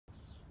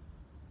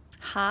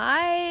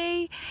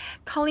Hi,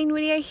 Colleen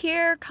Wynia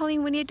here,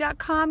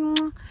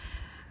 ColleenWynia.com.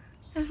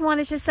 I just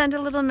wanted to send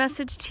a little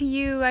message to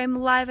you. I'm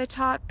live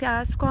atop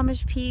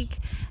Squamish Peak,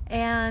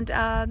 and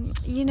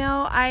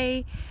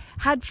I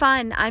had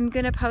fun. I'm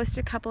gonna post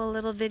a couple of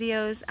little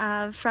videos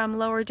from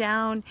lower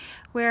down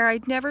where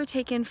I'd never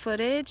taken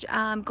footage,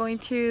 going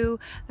through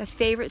the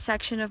favorite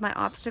section of my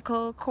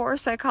obstacle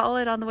course, I call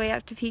it, on the way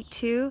up to Peak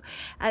 2.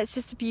 It's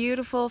just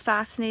beautiful,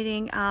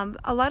 fascinating,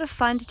 a lot of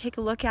fun to take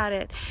a look at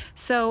it.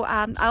 So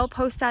I'll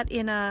post that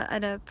in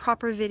a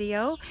proper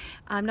video,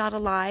 not a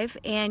live,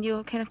 and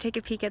you'll kind of take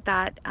a peek at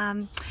that.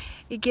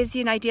 It gives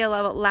you an idea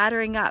about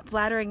laddering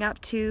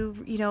up to,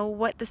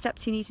 what the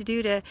steps you need to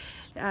do to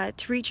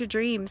reach your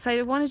dreams. So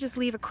I want to just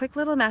leave a quick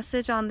little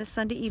message on this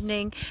Sunday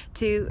evening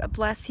to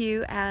bless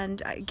you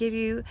and give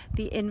you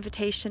the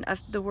invitation of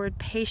the word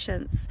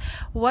patience.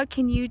 What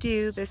can you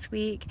do this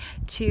week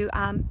to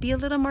be a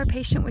little more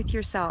patient with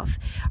yourself?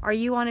 Are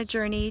you on a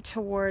journey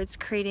towards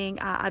creating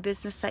a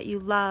business that you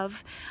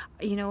love?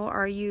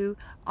 Are you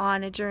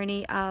on a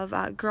journey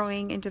of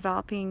growing and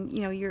developing,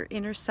 your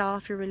inner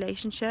self, your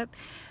relationship?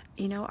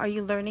 Are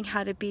you learning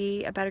how to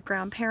be a better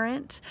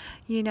grandparent,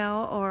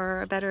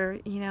 or a better,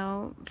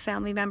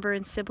 family member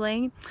and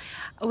sibling?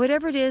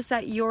 Whatever it is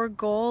that your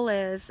goal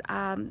is,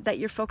 that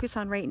you're focused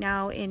on right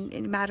now in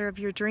a matter of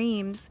your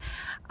dreams,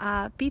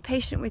 be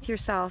patient with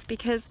yourself,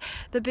 because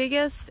the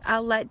biggest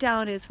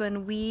letdown is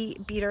when we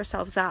beat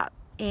ourselves up.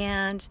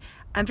 And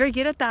I'm very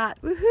good at that.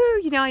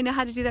 Woohoo! I know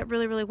how to do that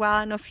really, really well.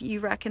 I don't know if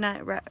you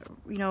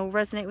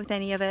resonate with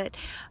any of it,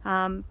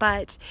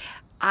 but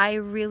I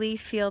really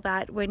feel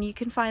that when you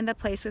can find the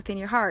place within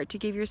your heart to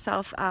give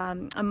yourself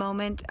a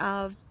moment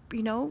of,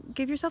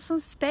 give yourself some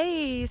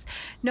space.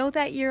 Know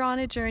that you're on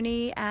a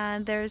journey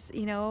and there's,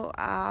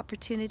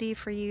 opportunity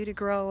for you to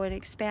grow and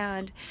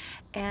expand.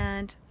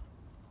 And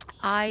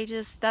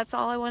that's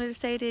all I wanted to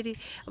say today.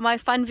 My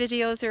fun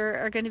videos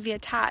are going to be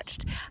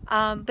attached.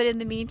 But in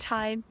the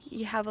meantime,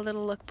 you have a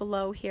little look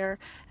below here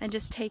and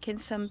just take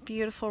in some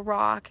beautiful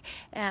rock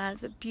and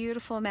the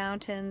beautiful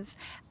mountains.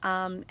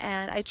 And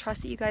I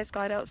trust that you guys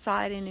got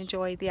outside and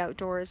enjoyed the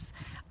outdoors,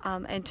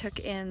 and took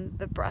in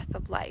the breath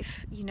of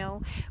life.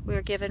 We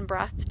were given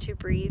breath to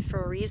breathe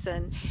for a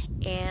reason.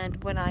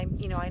 And when I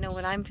know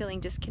when I'm feeling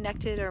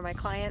disconnected, or my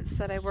clients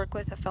that I work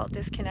with have felt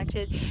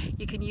disconnected,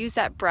 you can use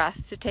that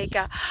breath to take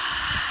a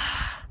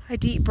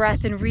deep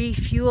breath and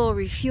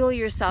refuel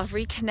yourself,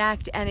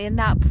 reconnect. And in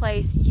that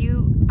place,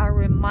 you are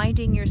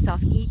reminding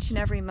yourself each and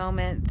every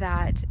moment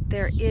that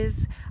there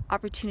is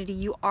opportunity.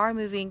 You are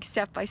moving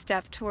step by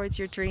step towards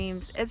your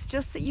dreams. It's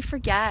just that you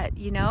forget,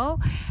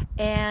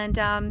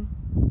 and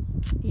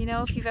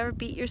if you've ever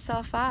beat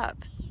yourself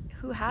up,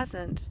 who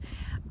hasn't?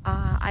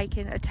 I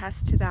can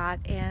attest to that,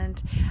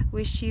 and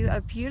wish you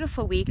a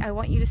beautiful week. I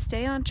want you to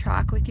stay on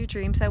track with your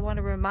dreams. I want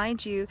to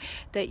remind you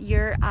that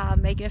you're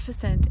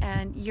magnificent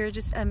and you're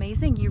just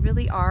amazing. You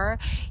really are.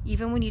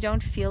 Even when you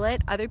don't feel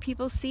it, other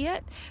people see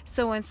it.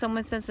 So when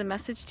someone sends a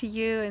message to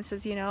you and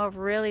says, I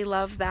really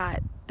love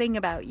that thing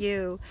about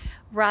you,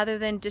 rather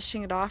than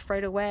dishing it off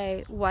right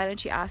away, why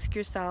don't you ask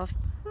yourself,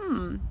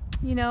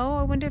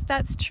 I wonder if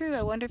that's true.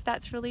 I wonder if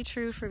that's really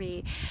true for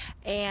me.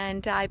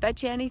 And I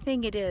bet you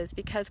anything it is,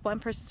 because one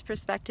person's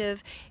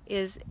perspective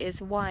is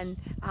one.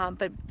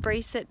 But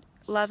brace it,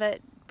 love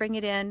it, bring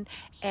it in.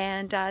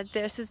 And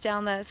this is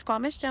down the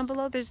Squamish down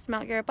below. There's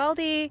Mount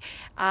Garibaldi,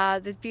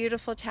 the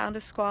beautiful town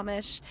of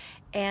Squamish.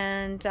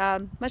 And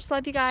much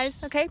love, you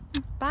guys. Okay,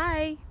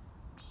 bye.